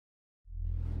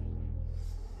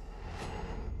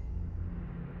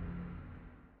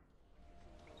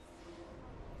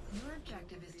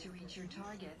Locate your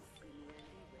targets.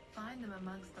 Find them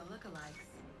amongst the lookalikes.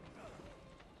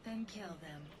 Then kill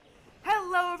them.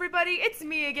 Hello everybody, it's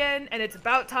me again, and it's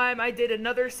about time I did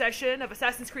another session of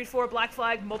Assassin's Creed 4 Black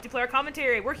Flag multiplayer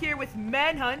commentary. We're here with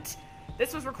Manhunt.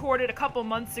 This was recorded a couple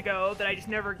months ago that I just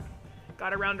never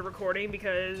got around to recording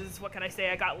because, what can I say,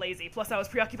 I got lazy. Plus I was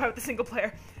preoccupied with the single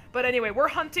player. But anyway, we're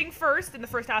hunting first in the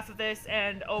first half of this,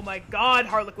 and oh my god,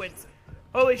 Harlequins.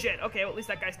 Holy shit. Okay, well at least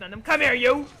that guy stunned him. Come here,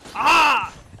 you!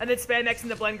 Aha! And then spam X in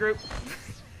the blend group.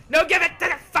 No, give it!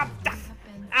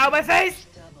 Ow, my face!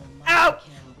 Ow!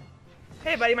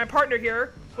 Hey buddy, my partner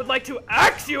here would like to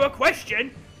ask you a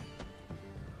question!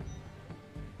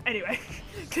 Anyway,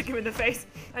 kick him in the face.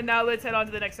 And now let's head on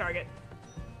to the next target.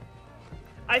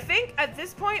 I think at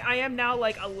this point I am now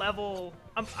like a level...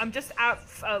 I'm just at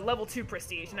level 2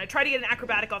 prestige. And I tried to get an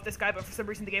acrobatic off this guy, but for some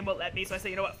reason the game won't let me, so I say,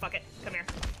 you know what, fuck it. Come here.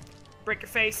 Break your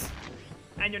face.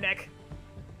 And your neck.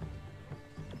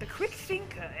 The quick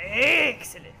thinker.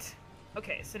 Excellent.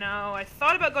 Okay, so now I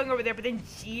thought about going over there, but then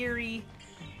Jiri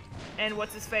and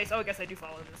what's his face? Oh, I guess I do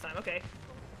follow him this time. Okay.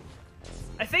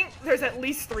 I think there's at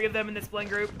least 3 of them in this blend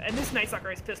group, and this Night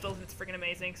Stalker has pistols, and it's freaking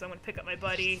amazing, so I'm gonna pick up my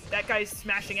buddy. That guy's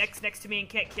smashing X next to me and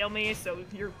can't kill me, so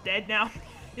you're dead now.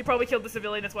 You probably killed the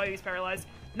civilian, that's why he's paralyzed.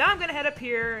 Now I'm gonna head up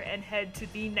here and head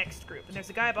to the next group, and there's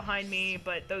a guy behind me,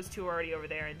 but those 2 are already over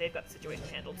there, and they've got the situation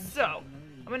handled. So,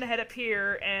 I'm gonna head up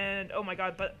here, and oh my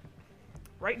god, but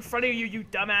right in front of you, you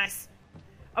dumbass.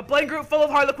 A blend group full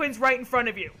of Harlequins right in front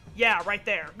of you. Yeah, right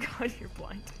there. God, you're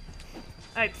blind.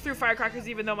 I threw firecrackers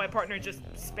even though my partner just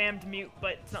spammed mute,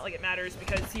 but it's not like it matters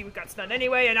because he got stunned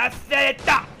anyway, and I said it.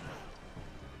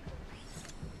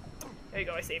 There you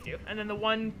go, I saved you. And then the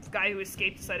one guy who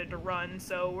escaped decided to run,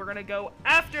 so we're gonna go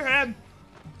after him!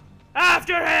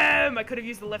 After him! I could have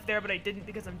used the lift there, but I didn't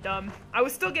because I'm dumb. I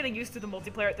was still getting used to the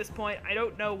multiplayer at this point. I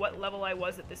don't know what level I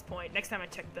was at this point. Next time I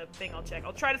check the thing, I'll check.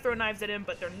 I'll try to throw knives at him,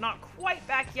 but they're not quite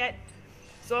back yet.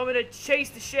 So I'm gonna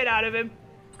chase the shit out of him.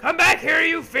 Come back here,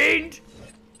 you fiend!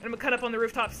 And I'm gonna cut up on the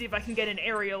rooftop, see if I can get an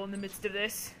aerial in the midst of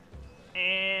this.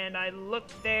 And I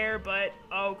looked there, but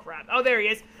oh crap. Oh, there he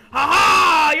is.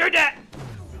 Ha-ha! You're dead!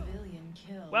 Civilian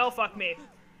killed. Well, fuck me.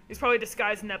 He's probably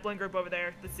disguised in that blend group over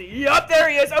there. Let's see. Yup, there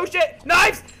he is! Oh shit!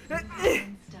 Knives!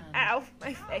 Ow,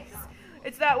 my face.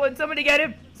 It's that one. Somebody get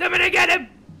him! Somebody get him!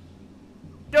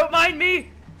 Don't mind me!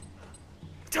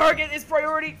 Target is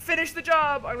priority. Finish the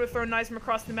job! I'm gonna throw knives from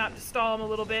across the map to stall him a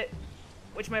little bit.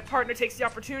 Which my partner takes the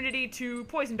opportunity to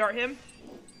poison dart him.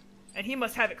 And he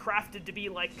must have it crafted to be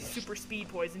like super speed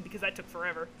poison because that took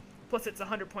forever. Plus it's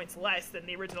 100 points less than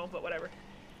the original, but whatever.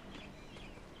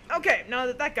 Okay, now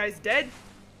that that guy's dead,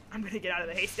 I'm gonna get out of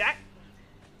the haystack.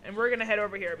 And we're gonna head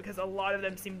over here because a lot of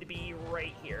them seem to be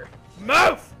right here.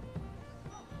 Move!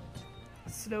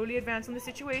 Slowly advance on the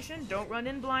situation. Don't run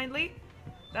in blindly.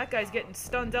 That guy's getting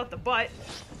stunned out the butt.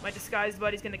 My disguised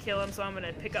buddy's gonna kill him, so I'm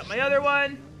gonna pick up my other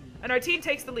one. And our team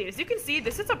takes the lead. As you can see,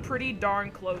 this is a pretty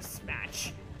darn close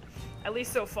match. At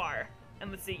least so far.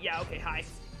 And let's see. Yeah, okay, hi.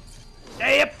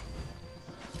 Yep.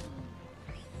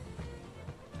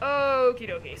 Okie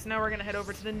dokie. So now we're gonna head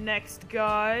over to the next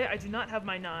guy. I do not have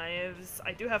my knives.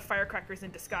 I do have firecrackers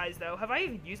in disguise, though. Have I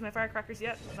even used my firecrackers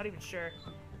yet? I'm not even sure.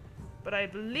 But I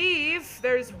believe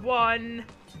there's one.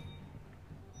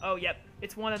 Oh, yep.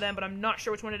 It's one of them, but I'm not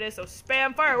sure which one it is, so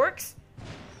spam fireworks.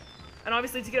 And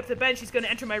obviously to get up to the bench, he's going to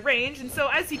enter my range, and so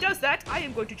as he does that, I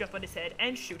am going to jump on his head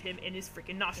and shoot him in his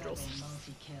freaking nostrils.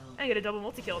 And get a double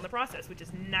multi-kill in the process, which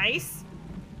is nice.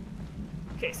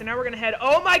 Okay, so now we're going to head...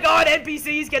 Oh my god,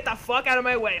 NPCs, get the fuck out of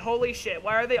my way. Holy shit,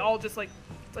 why are they all just like...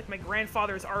 It's like my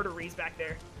grandfather's arteries back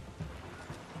there.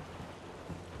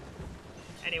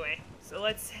 Anyway, so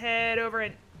let's head over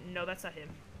and... No, that's not him.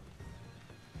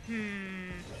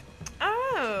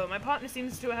 Oh, my partner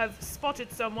seems to have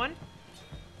spotted someone.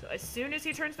 So as soon as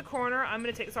he turns the corner, I'm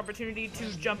going to take this opportunity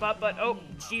to jump up, but oh,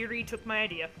 Jiri took my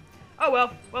idea. Oh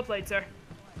well, well played, sir.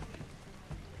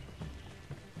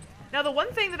 Now the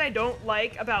one thing that I don't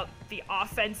like about the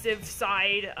offensive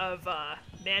side of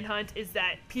Manhunt is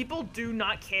that people do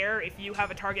not care if you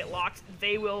have a target locked.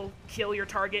 They will kill your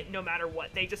target no matter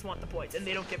what. They just want the points, and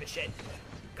they don't give a shit.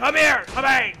 Come here! Come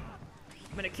in!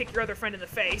 I'm going to kick your other friend in the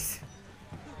face.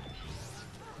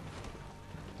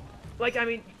 Like, I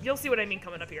mean, you'll see what I mean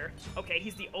coming up here. Okay,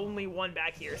 he's the only one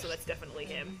back here, so that's definitely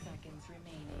him.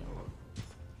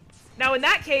 Now, in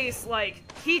that case, like,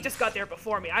 he just got there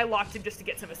before me. I locked him just to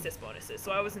get some assist bonuses,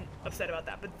 so I wasn't upset about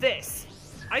that. But this,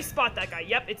 I spot that guy.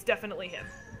 Yep, it's definitely him.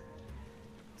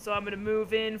 So I'm gonna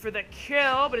move in for the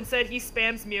kill, but instead he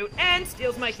spams mute and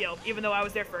steals my kill, even though I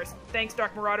was there first. Thanks,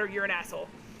 Dark Marauder, you're an asshole.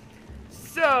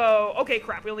 So, okay,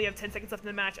 crap, we only have 10 seconds left in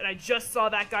the match, and I just saw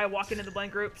that guy walk into the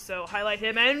blend group, so highlight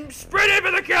him and sprint in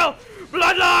for the kill!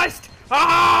 Bloodlust!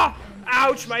 Ah!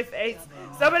 Ouch, my face.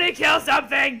 Somebody kill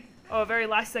something! Oh, very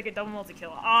last second double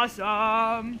multi-kill.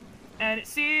 Awesome! And it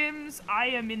seems I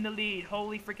am in the lead.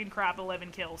 Holy freaking crap,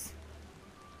 11 kills.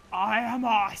 I am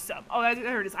awesome. Oh,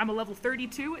 there it is. I'm a level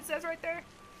 32, it says right there.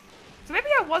 So maybe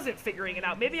I wasn't figuring it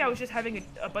out. Maybe I was just having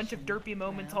a bunch of derpy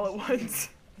moments all at once.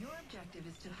 Your objective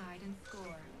is to hide and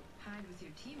score. Hide with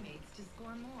your teammates to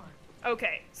score more.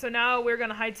 Okay, so now we're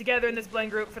gonna hide together in this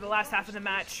blend group for the last half of the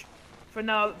match. For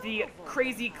now, the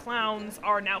crazy clowns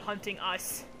are now hunting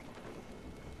us.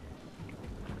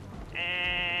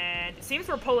 And it seems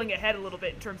we're pulling ahead a little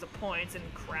bit in terms of points and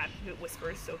crap, it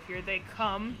whispers. So here they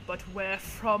come, but where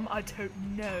from, I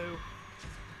don't know.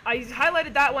 I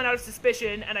highlighted that one out of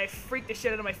suspicion, and I freaked the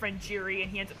shit out of my friend Jiri,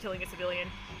 and he ends up killing a civilian.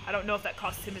 I don't know if that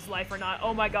cost him his life or not.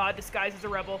 Oh my god, disguised as a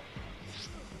rebel.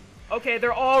 Okay,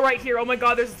 they're all right here. Oh my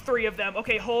god, there's 3 of them.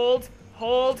 Okay, hold.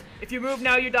 Hold. If you move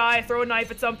now, you die. Throw a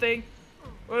knife at something.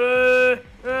 I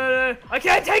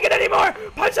can't take it anymore!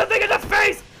 Punch something in the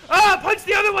face! Ah, punch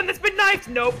the other one that's been knifed!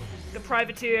 Nope. The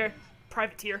puppeteer,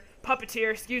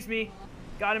 excuse me,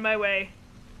 got in my way.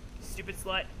 Stupid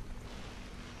slut.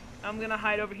 I'm gonna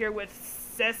hide over here with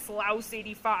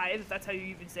Ceslaus85, if that's how you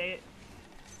even say it.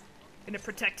 Gonna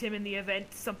protect him in the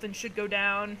event something should go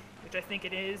down, which I think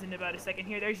it is in about a second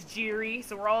here. There's Jiri,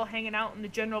 so we're all hanging out in the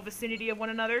general vicinity of one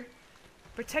another.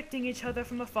 Protecting each other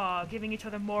from afar, giving each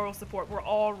other moral support. We're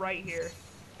all right here.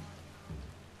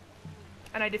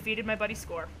 And I defeated my buddy's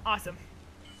score. Awesome.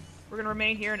 We're gonna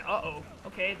remain here and uh-oh.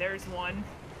 Okay, there's one.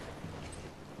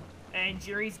 And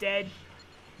Jiri's dead.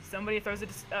 Somebody throws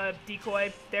a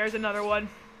decoy. There's another one.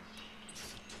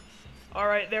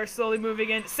 Alright, they're slowly moving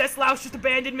in. Ceslaus just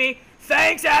abandoned me!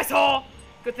 Thanks, asshole!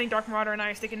 Good thing Dark Marauder and I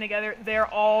are sticking together. They're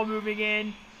all moving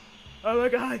in. Oh my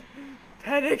god.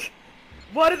 Panic!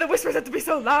 Why do the whispers have to be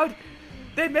so loud?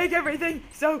 They make everything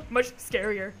so much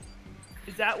scarier.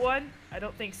 Is that one? I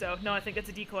don't think so. No, I think that's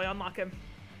a decoy. Unlock him.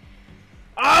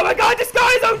 Oh my god,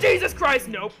 disguise! Oh Jesus Christ!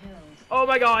 Nope. Oh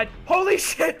my god. Holy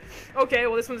shit! Okay,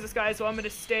 well this one's disguised, so I'm gonna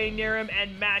stay near him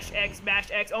and mash X, mash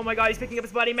X. Oh my god, he's picking up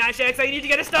his buddy. Mash X. I need to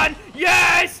get a stun.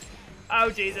 Yes! Oh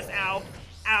Jesus. Ow.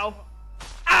 Ow.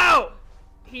 Ow!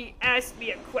 He asked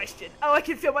me a question. Oh, I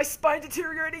can feel my spine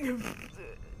deteriorating. Another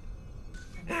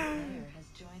player has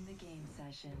joined the game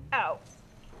session. Ow.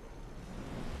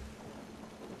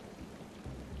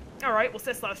 Alright, well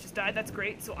Ceslaus just died, that's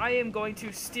great. So I am going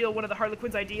to steal one of the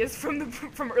Harlequin's ideas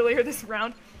from earlier this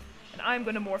round. And I'm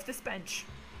going to morph this bench.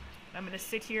 I'm going to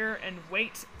sit here and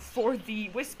wait for the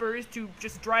whispers to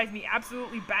just drive me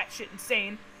absolutely batshit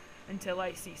insane until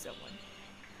I see someone.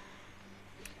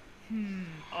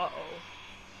 Uh-oh.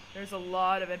 There's a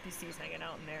lot of NPCs hanging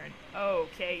out in there. And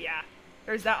okay, yeah.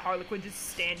 There's that Harlequin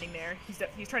just standing there.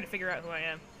 He's trying to figure out who I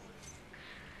am.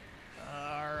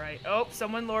 Alright. Oh,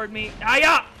 someone lured me.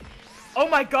 Ah-ya! Oh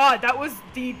my god, that was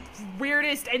the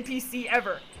weirdest NPC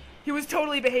ever. He was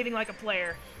totally behaving like a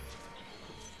player.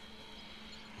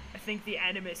 I think the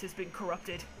Animus has been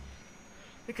corrupted.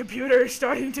 The computer is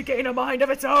starting to gain a mind of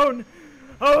its own.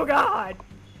 Oh god!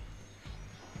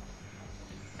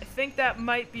 I think that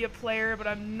might be a player, but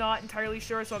I'm not entirely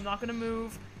sure, so I'm not gonna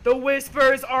move. The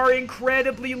whispers are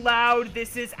incredibly loud.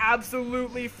 This is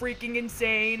absolutely freaking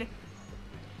insane.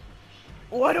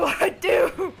 What do I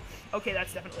do? Okay,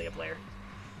 that's definitely a player.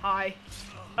 Hi.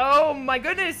 Oh my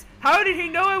goodness! How did he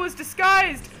know I was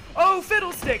disguised? Oh,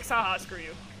 fiddlesticks! Haha, screw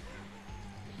you.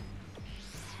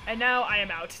 And now I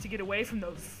am out to get away from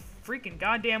those freaking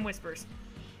goddamn whispers.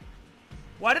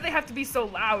 Why do they have to be so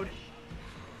loud?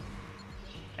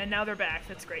 And now they're back.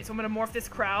 That's great. So I'm gonna morph this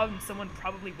crowd, and someone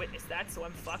probably witnessed that, so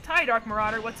I'm fucked. Hi, Dark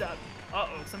Marauder. What's up?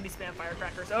 Uh-oh, somebody spam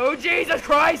firecrackers. Oh, Jesus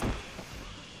Christ!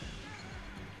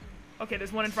 Okay,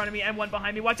 there's one in front of me and one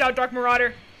behind me. Watch out, Dark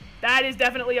Marauder. That is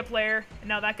definitely a player. And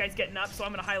now that guy's getting up, so I'm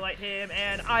gonna highlight him,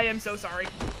 and I am so sorry.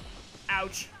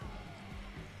 Ouch.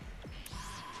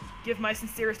 Give my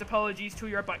sincerest apologies to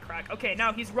your butt crack. Okay,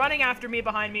 now he's running after me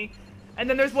behind me. And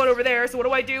then there's one over there, so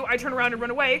what do? I turn around and run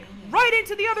away, right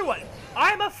into the other one.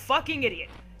 I'm a fucking idiot.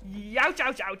 Ouch,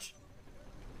 ouch, ouch.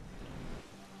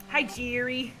 Hi,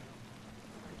 Jiri.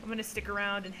 I'm gonna stick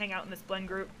around and hang out in this blend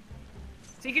group.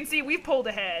 So you can see we've pulled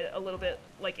ahead a little bit,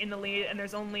 like in the lead, and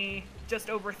there's only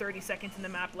just over 30 seconds in the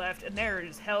map left, and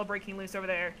there's hell breaking loose over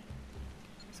there.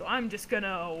 So I'm just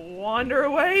gonna wander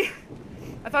away.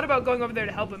 I thought about going over there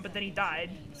to help him, but then he died.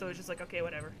 So it's just like, okay,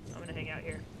 whatever. I'm gonna hang out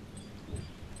here.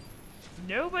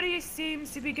 Nobody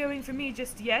seems to be going for me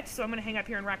just yet, so I'm gonna hang up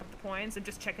here and rack up the points and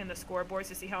just check in the scoreboards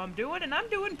to see how I'm doing, and I'm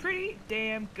doing pretty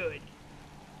damn good.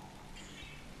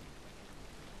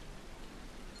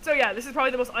 So yeah, this is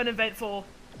probably the most uneventful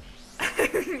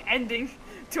ending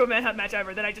to a Manhunt match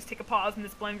ever. Then I just take a pause in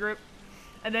this blend group,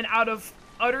 and then out of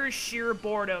utter sheer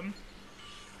boredom,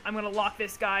 I'm gonna lock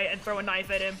this guy and throw a knife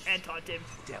at him and taunt him.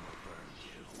 Devil burn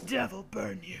you. Devil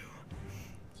burn you.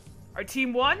 Our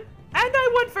team won, and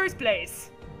I won first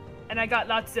place. And I got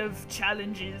lots of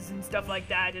challenges and stuff like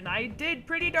that, and I did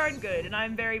pretty darn good, and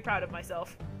I'm very proud of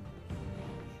myself.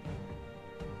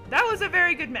 That was a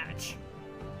very good match.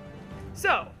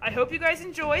 So, I hope you guys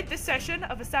enjoyed this session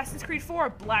of Assassin's Creed 4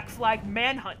 Black Flag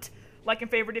Manhunt. Like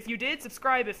and favorite if you did,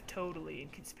 subscribe if totally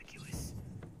inconspicuous.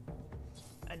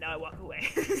 And now I walk away.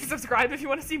 Subscribe if you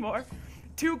want to see more.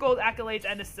 2 gold accolades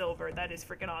and a silver. That is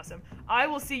freaking awesome. I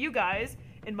will see you guys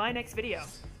in my next video.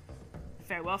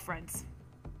 Farewell, friends.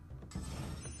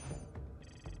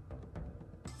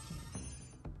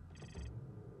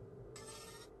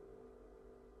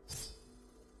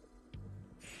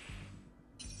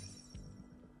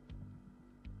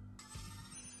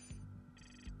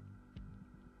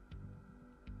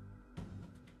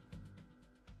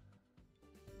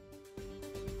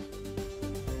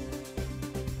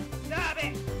 Stop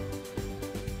it!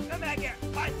 Come back here!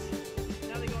 Punch!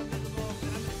 Now they go invisible, and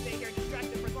I'm gonna stay here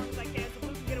distracted for as long as I can so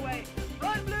Blue can get away.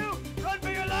 Run, Blue! Run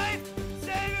for your life!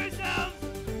 Save yourselves!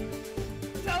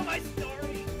 Tell my